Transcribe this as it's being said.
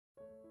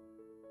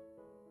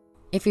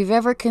If you've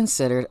ever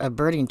considered a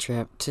birding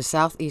trip to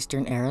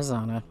southeastern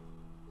Arizona,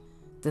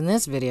 then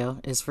this video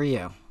is for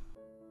you.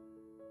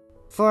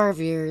 For our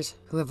viewers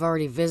who have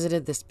already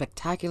visited this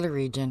spectacular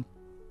region,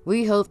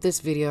 we hope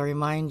this video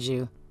reminds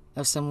you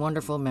of some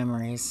wonderful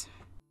memories.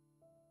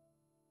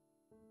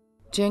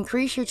 To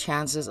increase your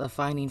chances of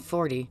finding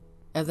 40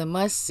 of the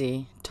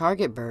must-see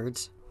target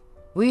birds,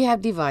 we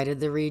have divided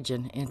the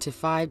region into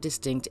 5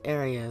 distinct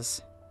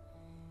areas.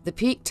 The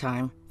peak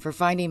time for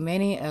finding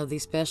many of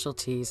these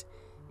specialties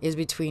is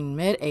between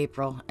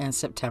mid-April and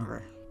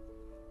September.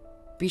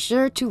 Be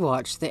sure to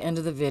watch the end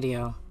of the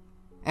video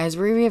as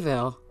we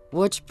reveal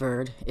which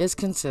bird is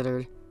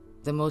considered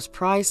the most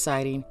prized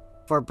sighting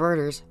for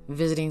birders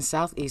visiting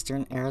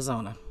southeastern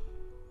Arizona.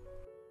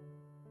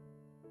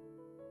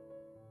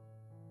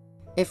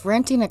 If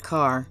renting a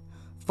car,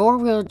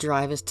 4-wheel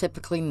drive is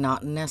typically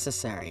not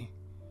necessary,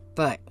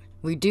 but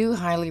we do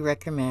highly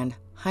recommend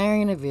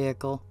hiring a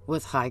vehicle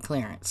with high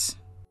clearance.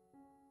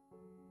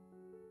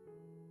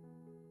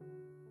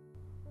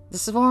 The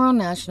Saguaro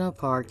National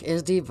Park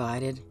is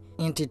divided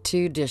into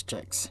 2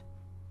 districts,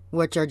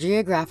 which are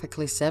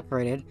geographically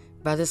separated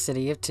by the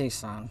city of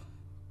Tucson.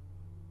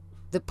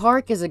 The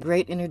park is a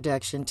great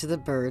introduction to the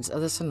birds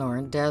of the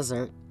Sonoran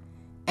Desert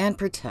and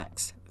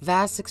protects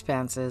vast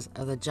expanses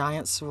of the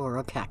giant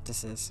saguaro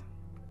cactuses.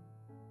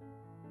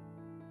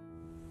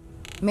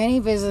 Many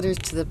visitors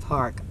to the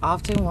park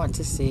often want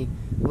to see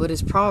what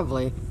is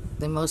probably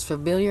the most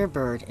familiar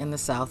bird in the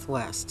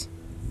Southwest,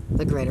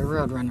 the greater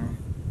roadrunner.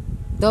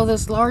 Though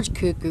this large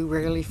cuckoo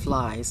rarely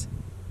flies,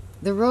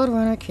 the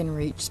roadrunner can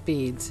reach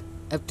speeds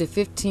up to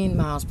 15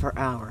 miles per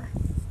hour,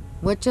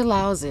 which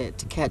allows it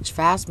to catch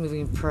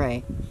fast-moving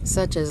prey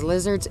such as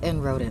lizards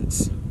and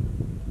rodents.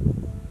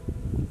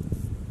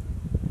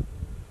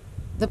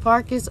 The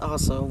park is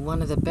also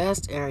one of the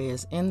best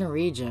areas in the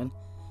region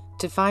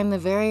to find the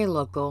very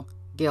local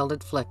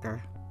gilded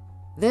flicker.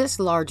 This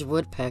large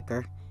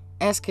woodpecker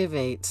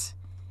excavates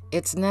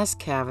its nest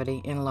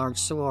cavity in large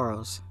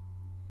saguaros.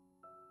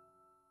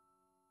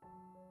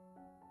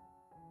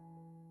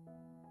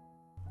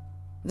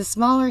 The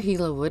smaller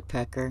Gila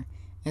woodpecker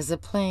is a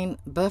plain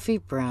buffy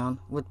brown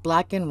with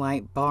black and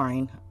white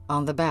barring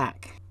on the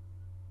back.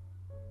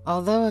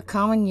 Although a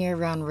common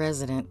year-round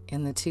resident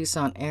in the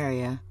Tucson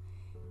area,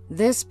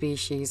 this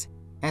species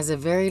has a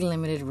very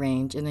limited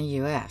range in the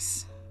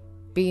U.S.,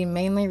 being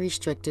mainly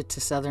restricted to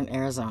southern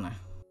Arizona.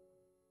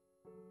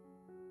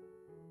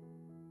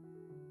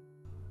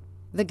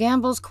 The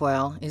Gambel's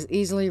quail is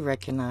easily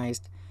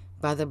recognized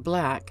by the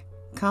black,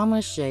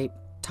 comma-shaped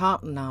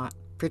top knot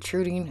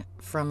protruding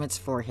from its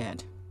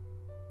forehead.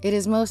 It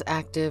is most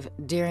active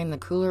during the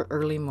cooler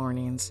early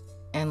mornings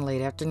and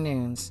late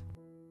afternoons.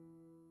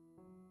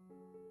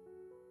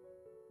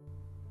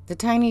 The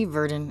tiny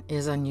verdin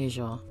is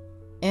unusual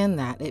in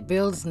that it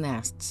builds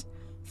nests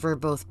for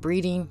both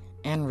breeding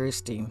and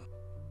roosting,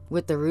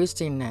 with the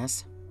roosting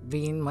nests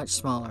being much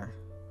smaller.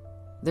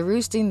 The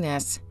roosting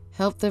nests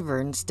help the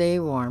verdin stay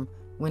warm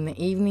when the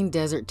evening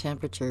desert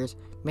temperatures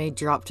may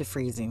drop to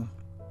freezing.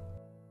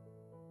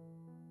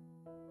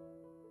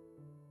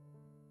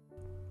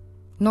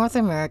 North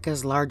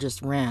America's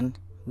largest wren,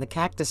 the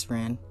cactus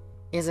wren,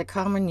 is a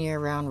common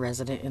year-round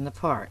resident in the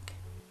park.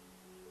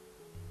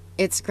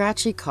 Its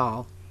scratchy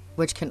call,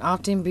 which can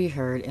often be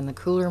heard in the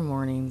cooler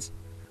mornings,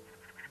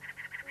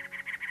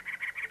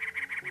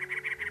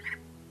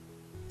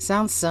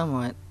 sounds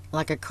somewhat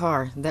like a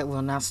car that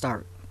will not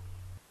start.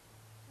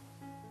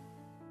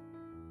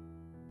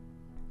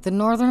 The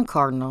northern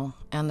cardinal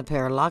and the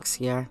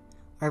paraloxia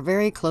are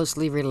very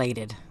closely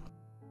related.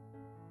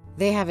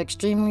 They have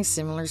extremely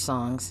similar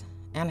songs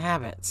and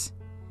habits.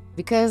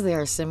 Because they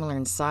are similar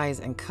in size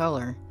and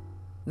color,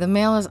 the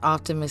male is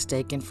often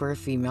mistaken for a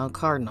female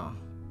cardinal.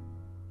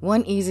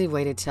 One easy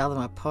way to tell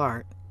them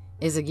apart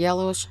is a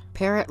yellowish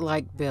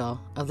parrot-like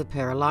bill of the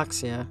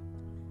paraloxia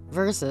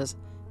versus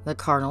the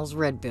cardinal's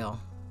red bill.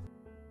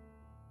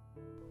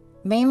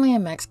 Mainly a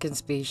Mexican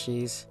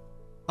species,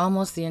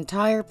 almost the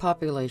entire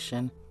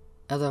population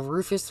of the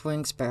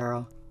rufous-winged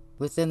sparrow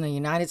within the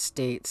United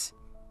States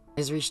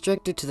is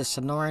restricted to the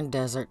Sonoran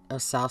Desert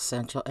of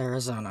south-central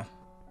Arizona.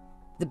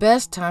 The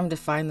best time to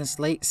find this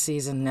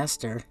late-season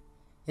nester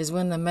is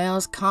when the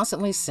males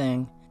constantly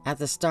sing at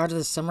the start of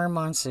the summer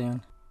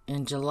monsoon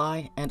in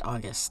July and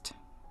August.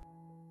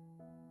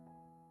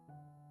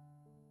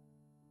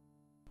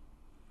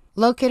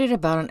 Located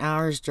about an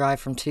hour's drive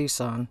from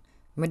Tucson,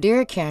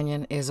 Madera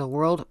Canyon is a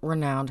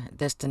world-renowned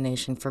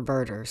destination for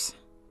birders.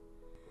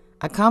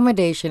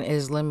 Accommodation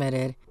is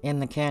limited in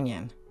the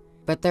canyon,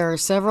 but there are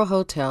several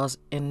hotels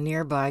in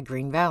nearby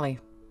Green Valley.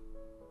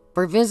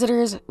 For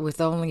visitors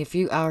with only a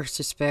few hours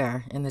to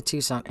spare in the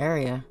Tucson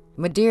area,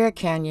 Madera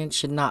Canyon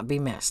should not be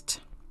missed.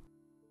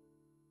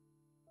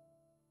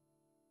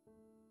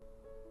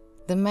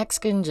 The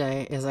Mexican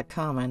jay is a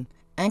common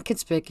and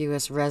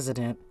conspicuous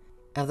resident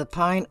of the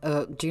pine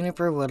oak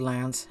juniper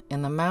woodlands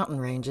in the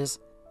mountain ranges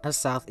of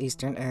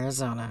southeastern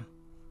Arizona.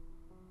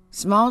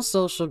 Small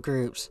social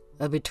groups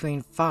of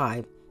between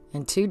 5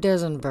 and 2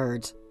 dozen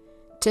birds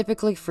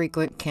typically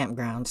frequent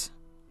campgrounds,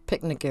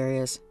 picnic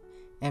areas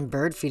and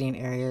bird feeding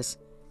areas,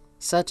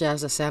 such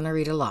as the Santa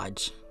Rita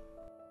Lodge.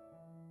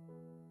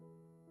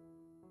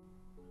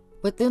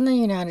 Within the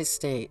United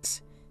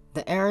States,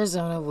 the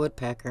Arizona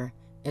woodpecker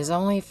is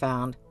only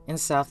found in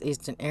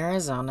southeastern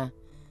Arizona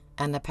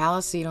and the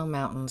Palisado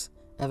Mountains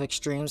of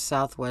extreme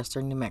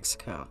southwestern New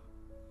Mexico.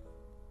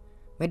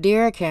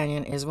 Madera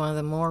Canyon is one of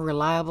the more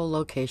reliable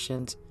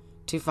locations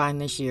to find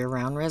this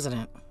year-round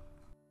resident.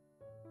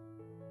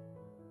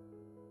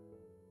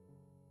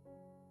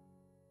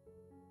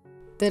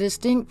 The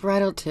distinct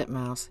bridle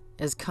titmouse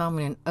is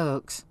common in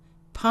oaks,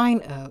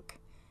 pine oak,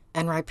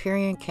 and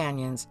riparian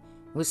canyons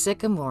with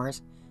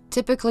sycamores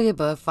typically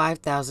above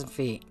 5,000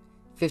 feet,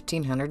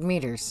 1,500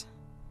 meters.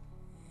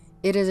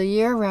 It is a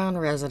year-round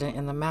resident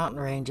in the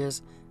mountain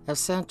ranges of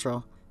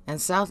central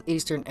and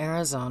southeastern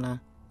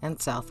Arizona and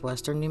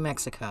southwestern New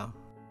Mexico.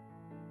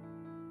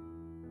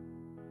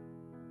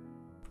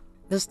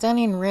 The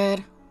stunning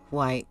red,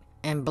 white,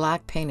 and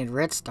black painted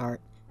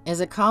redstart is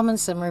a common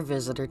summer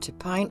visitor to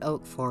pine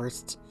oak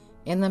forests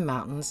in the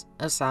mountains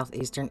of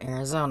southeastern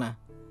Arizona.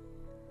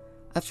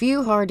 A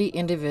few hardy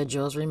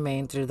individuals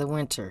remain through the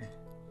winter.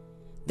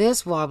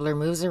 This warbler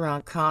moves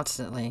around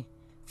constantly,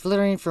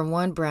 flittering from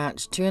one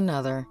branch to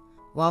another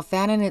while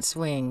fanning its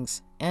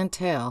wings and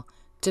tail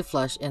to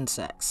flush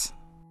insects.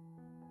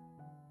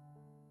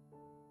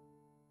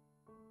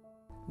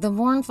 The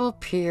mournful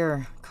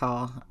purr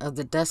call of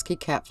the dusky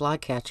cat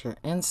flycatcher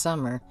in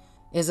summer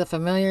is a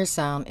familiar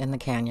sound in the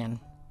canyon.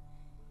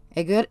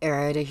 A good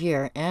area to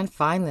hear and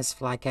find this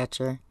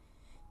flycatcher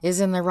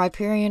is in the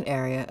riparian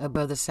area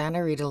above the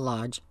Santa Rita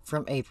Lodge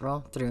from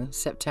April through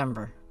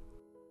September.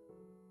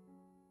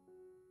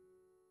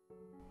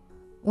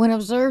 When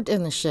observed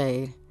in the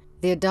shade,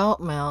 the adult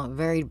male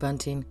varied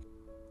bunting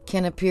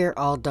can appear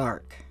all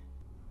dark,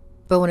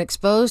 but when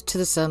exposed to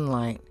the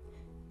sunlight,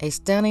 a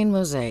stunning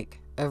mosaic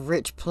of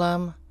rich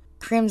plum,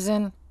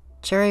 crimson,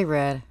 cherry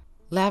red,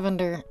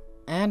 lavender,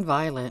 and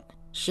violet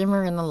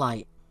shimmer in the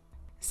light.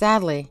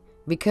 Sadly,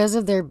 because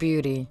of their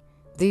beauty,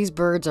 these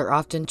birds are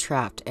often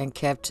trapped and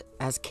kept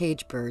as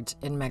cage birds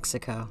in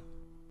Mexico.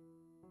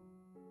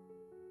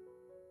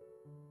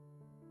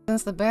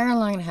 Since the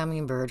barreline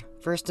hummingbird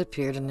first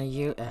appeared in the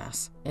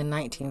U.S. in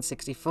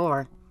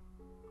 1964,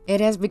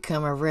 it has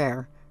become a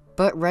rare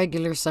but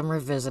regular summer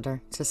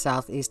visitor to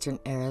southeastern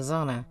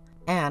Arizona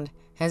and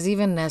has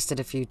even nested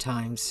a few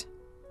times.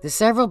 The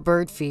several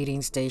bird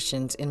feeding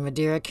stations in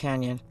Madera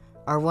Canyon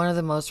are one of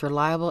the most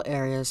reliable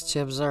areas to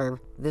observe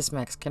this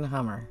Mexican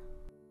hummer.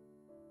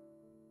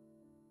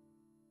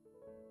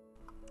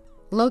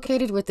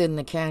 Located within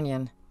the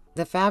canyon,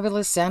 the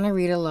fabulous Santa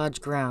Rita Lodge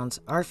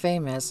grounds are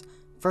famous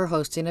for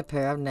hosting a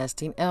pair of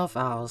nesting elf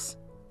owls.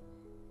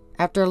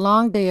 After a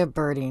long day of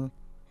birding,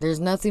 there's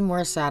nothing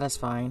more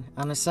satisfying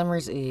on a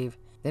summer's eve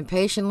than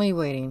patiently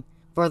waiting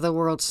for the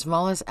world's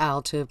smallest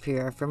owl to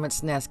appear from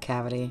its nest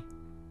cavity.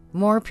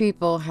 More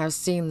people have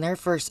seen their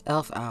first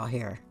elf owl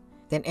here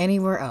than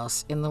anywhere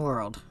else in the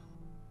world.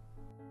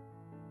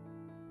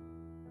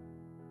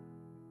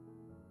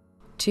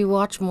 To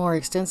watch more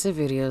extensive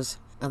videos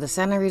of the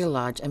Santa Rita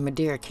Lodge and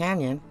Madera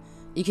Canyon,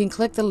 you can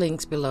click the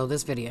links below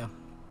this video.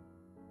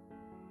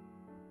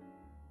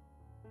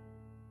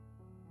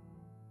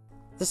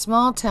 The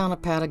small town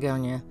of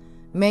Patagonia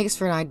makes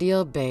for an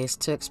ideal base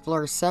to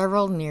explore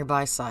several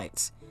nearby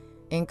sites,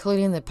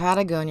 including the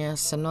Patagonia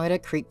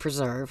Sonoita Creek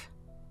Preserve,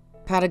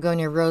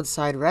 Patagonia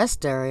Roadside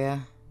Rest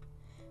Area,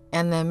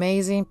 and the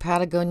amazing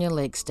Patagonia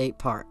Lake State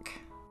Park.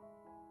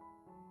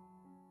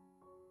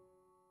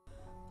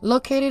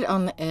 Located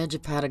on the edge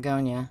of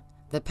Patagonia,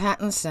 the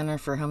Patton Center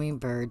for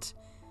Hummingbirds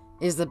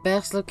is the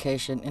best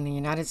location in the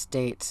United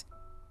States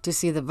to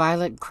see the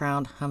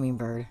violet-crowned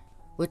hummingbird,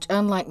 which,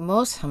 unlike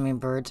most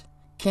hummingbirds,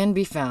 can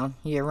be found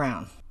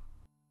year-round.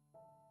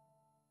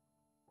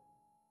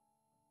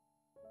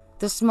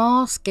 The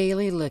small,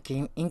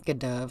 scaly-looking Inca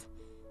dove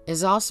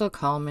is also a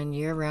common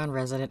year-round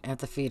resident at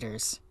the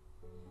feeders.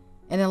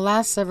 In the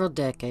last several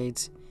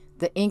decades,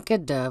 the Inca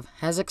dove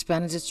has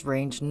expanded its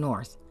range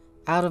north,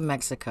 out of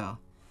Mexico,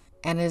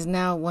 and is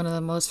now one of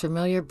the most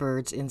familiar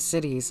birds in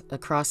cities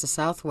across the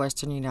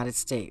southwestern United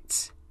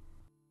States.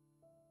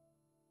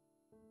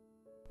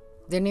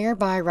 The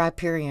nearby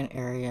riparian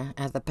area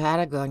at the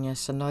Patagonia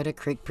Sonoita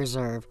Creek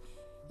Preserve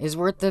is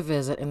worth the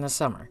visit in the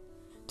summer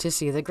to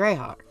see the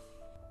greyhawk.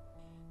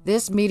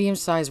 This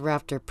medium-sized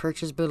raptor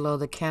perches below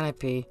the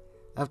canopy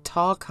of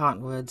tall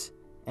cottonwoods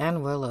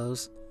and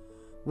willows,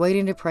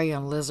 waiting to prey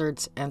on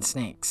lizards and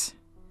snakes.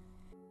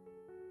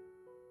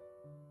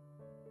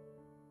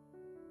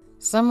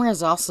 Summer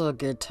is also a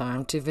good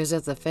time to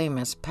visit the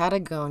famous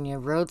Patagonia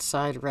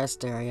Roadside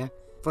Rest Area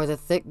for the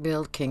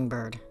thick-billed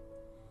kingbird.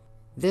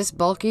 This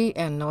bulky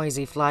and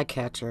noisy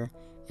flycatcher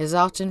is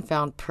often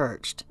found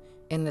perched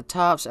in the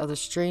tops of the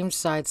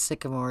stream-side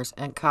sycamores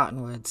and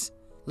cottonwoods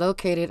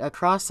located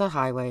across the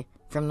highway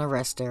from the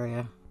rest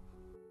area.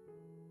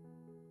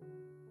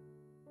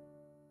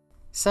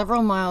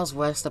 Several miles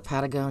west of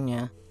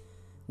Patagonia,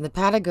 the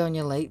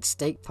Patagonia Lake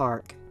State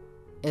Park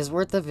is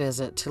worth a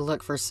visit to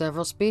look for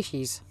several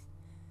species.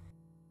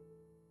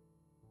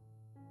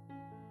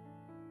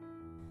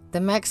 The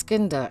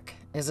Mexican duck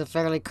is a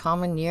fairly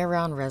common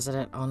year-round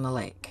resident on the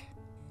lake.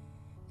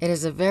 It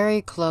is a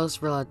very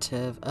close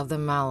relative of the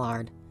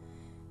mallard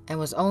and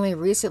was only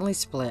recently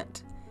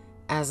split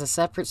as a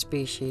separate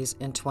species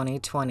in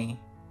 2020.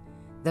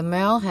 The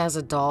male has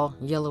a dull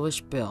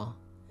yellowish bill.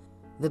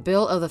 The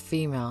bill of the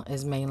female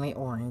is mainly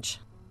orange.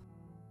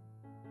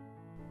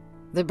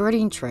 The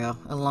birding trail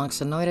along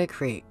Sonoyta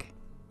Creek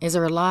is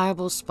a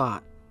reliable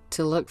spot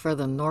to look for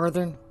the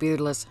northern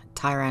beardless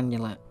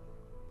tyrannulet,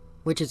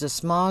 which is a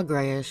small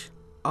grayish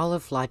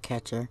olive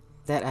flycatcher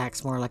that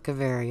acts more like a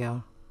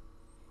vireo.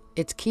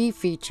 Its key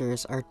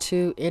features are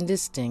two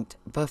indistinct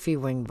buffy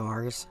wing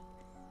bars,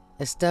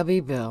 a stubby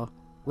bill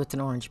with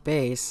an orange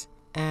base,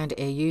 and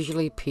a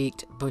usually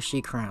peaked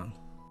bushy crown.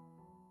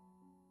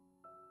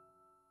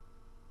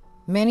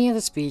 Many of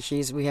the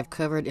species we have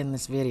covered in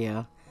this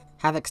video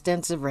have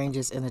extensive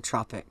ranges in the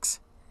tropics.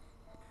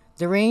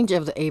 The range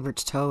of the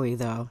Abert's towhee,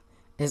 though,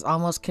 is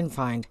almost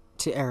confined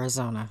to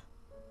Arizona,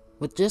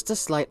 with just a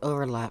slight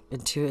overlap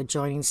into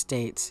adjoining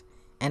states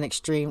and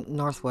extreme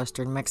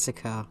northwestern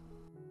Mexico.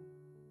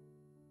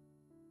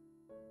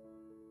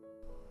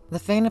 The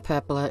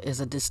phainopepla is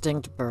a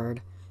distinct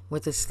bird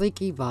with a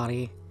sleeky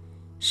body,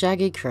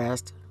 shaggy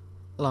crest,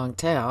 long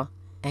tail,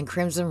 and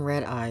crimson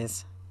red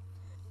eyes.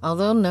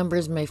 Although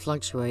numbers may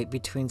fluctuate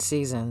between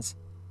seasons,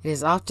 it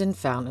is often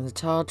found in the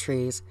tall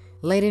trees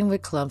laden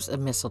with clumps of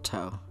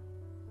mistletoe.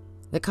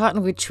 The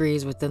cottonwood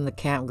trees within the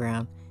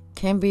campground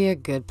can be a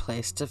good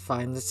place to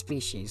find the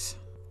species.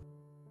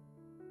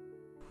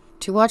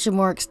 To watch a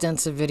more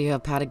extensive video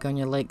of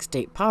Patagonia Lake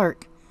State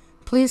Park,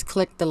 please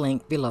click the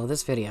link below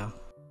this video.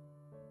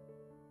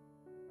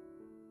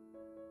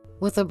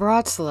 With a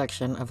broad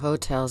selection of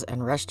hotels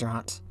and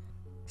restaurants,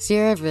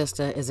 Sierra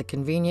Vista is a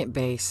convenient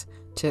base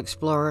to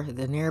explore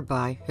the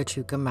nearby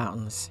Huachuca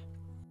Mountains.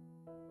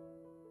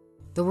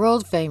 The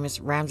world-famous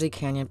Ramsey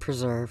Canyon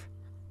Preserve,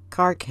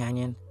 Carr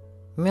Canyon,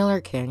 Miller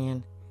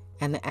Canyon,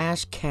 and the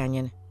Ash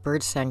Canyon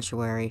Bird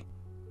Sanctuary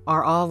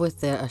are all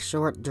within a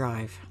short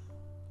drive.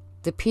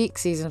 The peak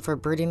season for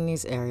birding in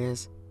these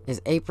areas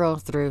is April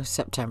through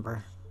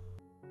September.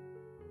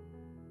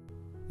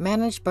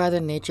 Managed by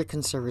the Nature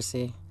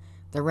Conservancy,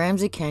 the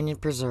Ramsey Canyon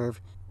Preserve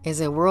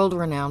is a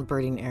world-renowned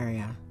birding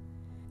area.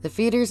 The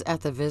feeders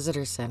at the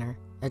Visitor Center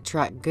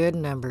attract good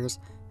numbers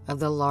of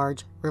the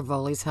large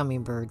Rivolis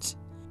hummingbirds,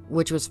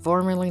 which was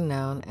formerly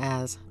known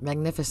as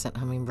magnificent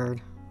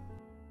hummingbird.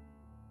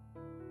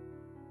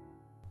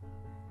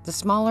 The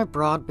smaller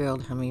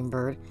broad-billed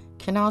hummingbird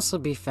can also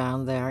be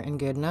found there in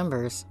good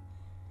numbers,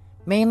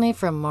 mainly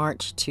from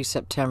March to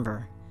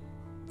September.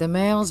 The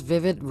male's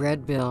vivid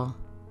red bill,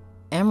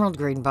 emerald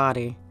green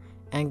body,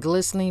 and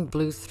glistening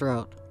blue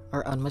throat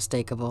are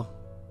unmistakable.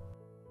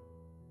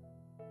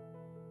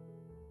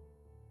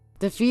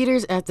 The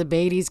feeders at the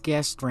Beatty's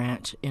Guest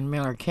Ranch in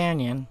Miller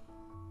Canyon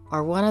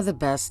are one of the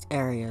best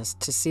areas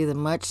to see the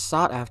much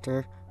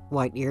sought-after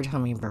white-eared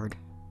hummingbird.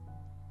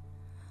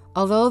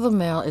 Although the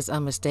male is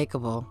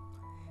unmistakable,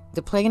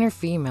 the plainer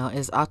female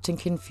is often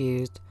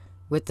confused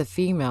with the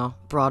female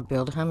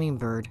broad-billed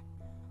hummingbird,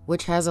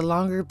 which has a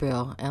longer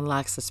bill and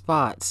lacks the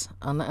spots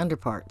on the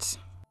underparts.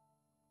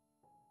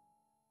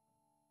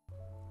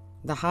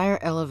 The higher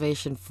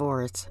elevation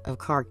forests of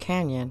Carr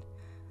Canyon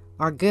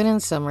are good in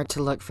summer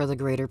to look for the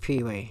greater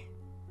pewee,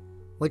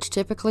 which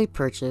typically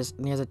perches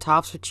near the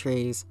tops of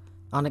trees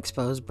on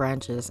exposed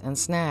branches and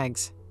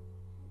snags.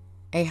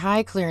 A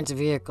high clearance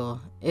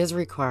vehicle is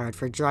required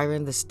for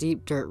driving the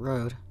steep dirt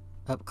road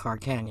up Carr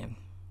Canyon.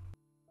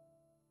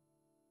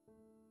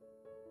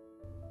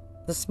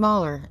 The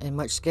smaller and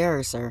much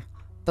scarcer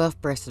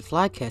buff-breasted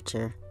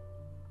flycatcher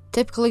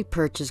typically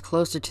perches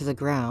closer to the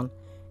ground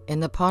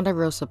in the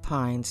Ponderosa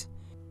Pines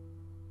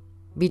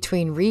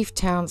between Reef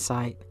Town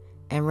Site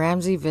and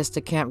Ramsey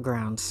Vista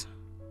campgrounds.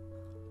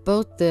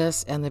 Both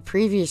this and the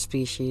previous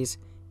species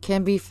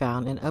can be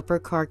found in Upper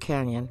Carr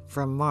Canyon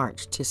from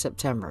March to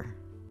September.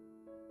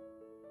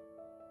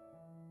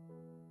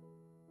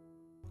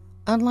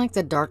 Unlike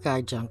the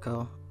dark-eyed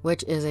junco,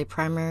 which is a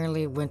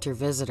primarily winter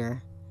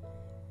visitor,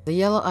 the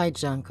yellow-eyed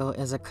junco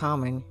is a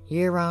common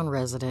year-round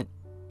resident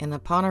in the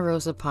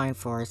Ponderosa pine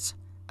forests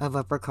of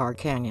Upper Carr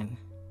Canyon.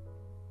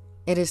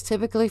 It is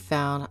typically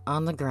found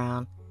on the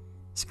ground,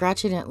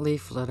 scratching at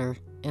leaf litter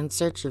in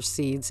search of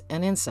seeds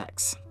and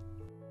insects.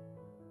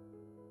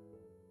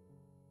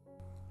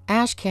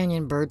 Ash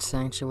Canyon Bird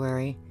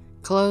Sanctuary,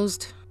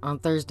 closed on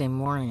Thursday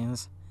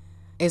mornings,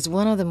 is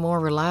one of the more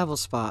reliable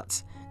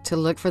spots to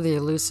look for the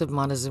elusive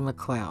Montezuma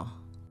quail.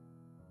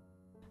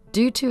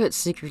 Due to its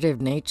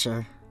secretive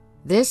nature,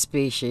 this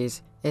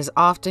species is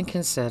often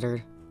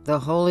considered the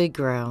holy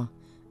grail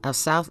of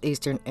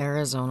southeastern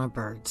Arizona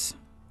birds.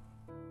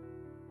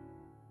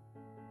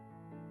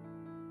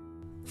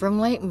 From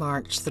late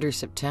March through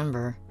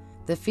September,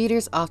 the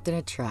feeders often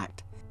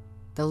attract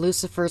the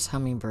Lucifer's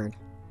hummingbird,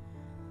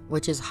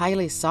 which is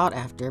highly sought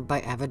after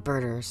by avid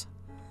birders.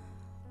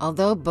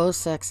 Although both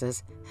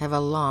sexes have a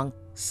long,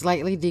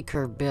 slightly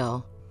decurved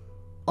bill,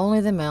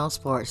 only the male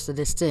sports the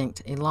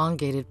distinct,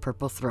 elongated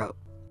purple throat.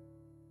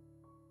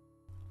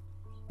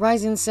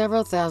 Rising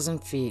several thousand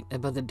feet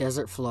above the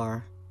desert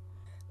floor,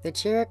 the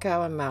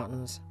Chiricahua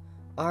Mountains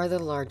are the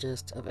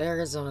largest of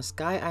Arizona's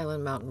Sky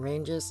Island mountain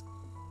ranges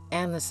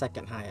and the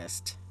second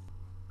highest.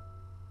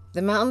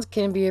 The mountains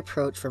can be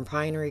approached from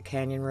Pioneer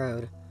Canyon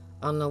Road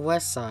on the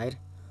west side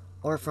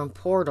or from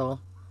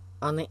Portal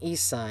on the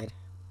east side.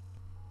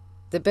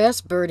 The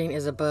best birding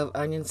is above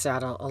Onion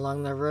Saddle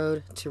along the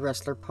road to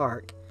Wrestler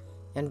Park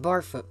and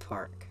Barfoot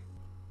Park,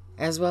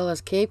 as well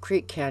as Cave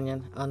Creek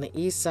Canyon on the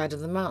east side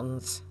of the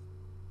mountains.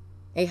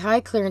 A high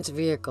clearance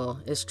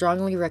vehicle is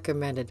strongly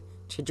recommended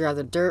to drive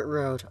the dirt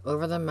road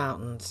over the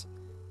mountains,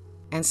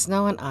 and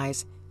snow and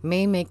ice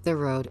may make the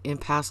road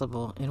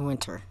impassable in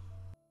winter.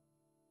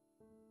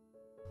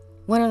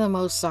 One of the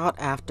most sought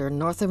after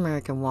North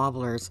American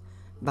warblers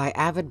by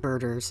avid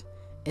birders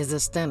is the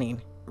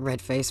stunning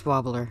red-faced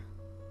warbler.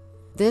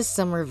 This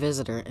summer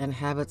visitor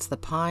inhabits the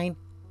pine,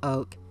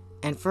 oak,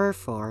 and fir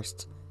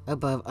forests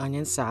above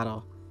Onion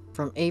Saddle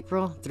from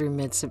April through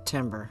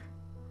mid-September.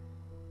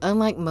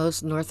 Unlike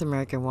most North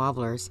American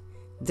warblers,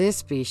 this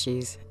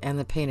species and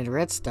the painted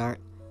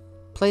redstart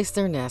place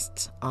their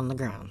nests on the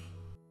ground.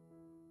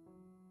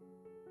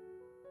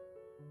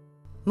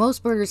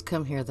 Most birders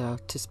come here, though,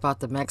 to spot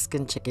the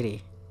Mexican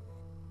chickadee.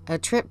 A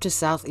trip to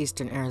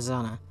southeastern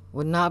Arizona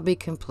would not be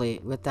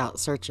complete without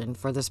searching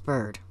for this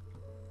bird.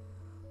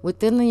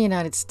 Within the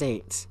United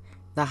States,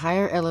 the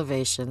higher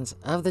elevations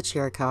of the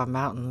Chiricahua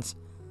Mountains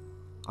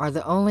are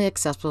the only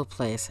accessible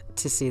place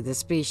to see this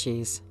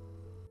species.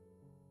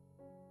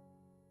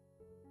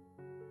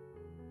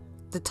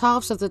 The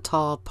tops of the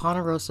tall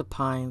Ponderosa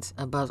pines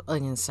above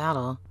Onion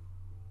Saddle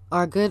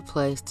are a good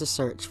place to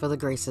search for the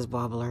Grace's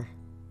warbler.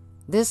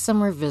 This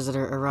summer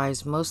visitor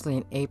arrives mostly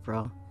in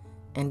April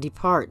and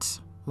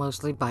departs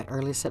mostly by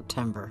early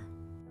September.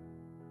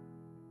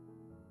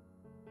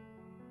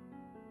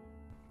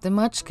 The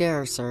much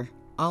scarcer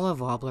olive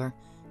warbler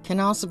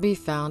can also be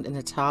found in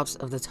the tops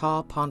of the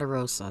tall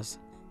ponderosas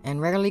and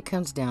rarely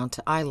comes down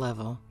to eye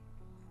level.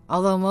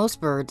 Although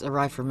most birds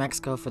arrive from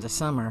Mexico for the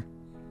summer,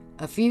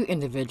 a few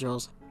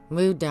individuals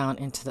move down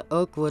into the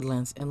oak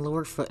woodlands and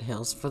lower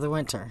foothills for the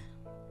winter.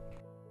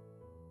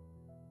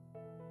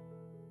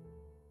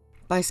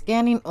 By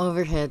scanning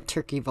overhead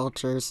turkey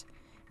vultures,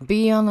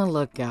 be on the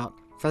lookout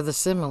for the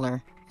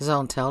similar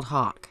zone-tailed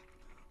hawk,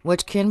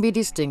 which can be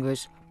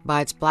distinguished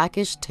by its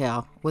blackish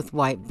tail with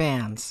white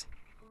bands.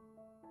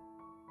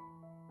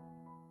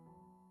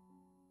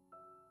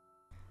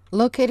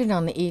 Located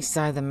on the east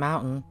side of the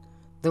mountain,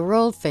 the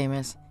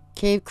world-famous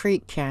Cave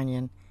Creek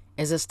Canyon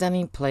is a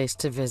stunning place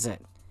to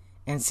visit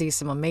and see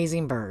some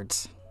amazing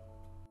birds.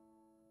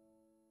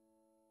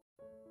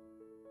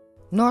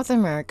 North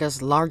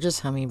America's largest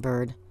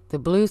hummingbird, the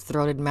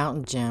blue-throated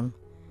mountain gem,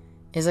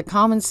 is a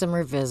common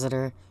summer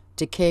visitor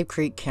to Cave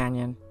Creek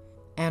Canyon,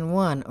 and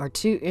one or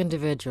two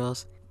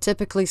individuals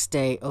typically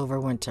stay over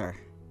winter.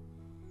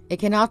 It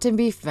can often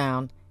be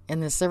found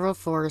in the several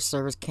Forest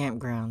Service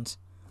campgrounds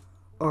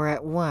or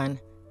at one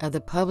of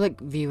the public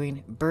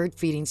viewing bird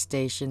feeding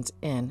stations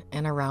in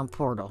and around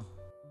Portal.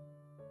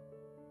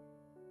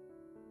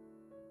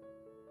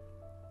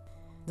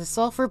 The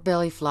sulfur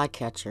belly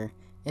flycatcher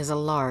is a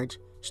large,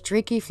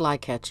 streaky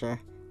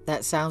flycatcher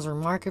that sounds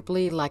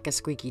remarkably like a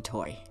squeaky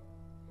toy.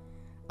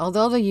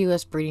 Although the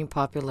U.S. breeding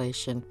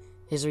population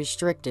is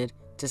restricted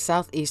to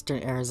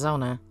southeastern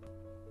Arizona,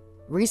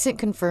 recent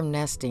confirmed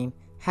nesting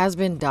has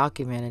been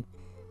documented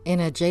in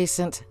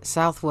adjacent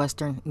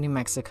southwestern New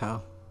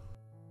Mexico.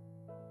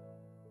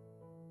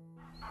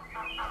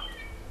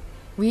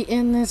 We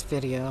end this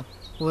video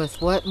with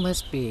what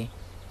must be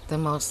the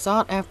most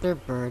sought-after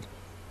bird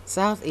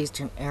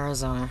southeastern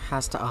Arizona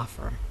has to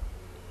offer: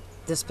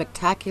 the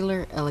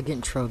spectacular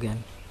elegant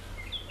trogon.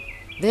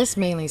 This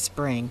mainly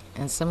spring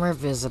and summer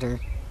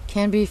visitor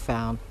can be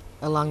found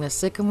along the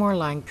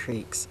sycamore-lined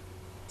creeks,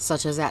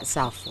 such as at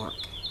South Fork.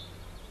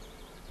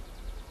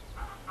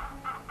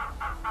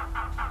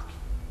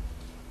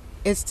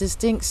 Its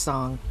distinct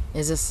song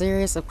is a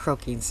series of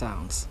croaking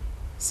sounds,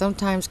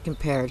 sometimes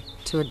compared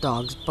to a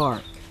dog's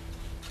bark,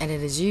 and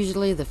it is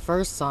usually the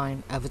first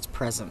sign of its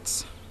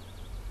presence.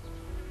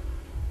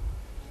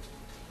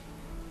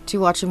 To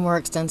watch a more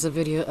extensive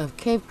video of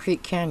Cave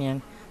Creek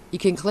Canyon, you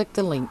can click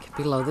the link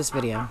below this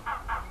video.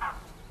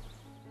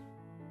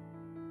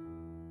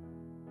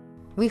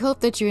 We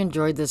hope that you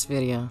enjoyed this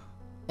video.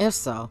 If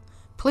so,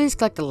 please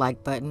click the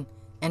like button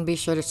and be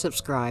sure to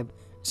subscribe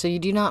so you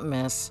do not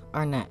miss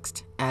our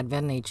next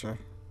Adven Nature.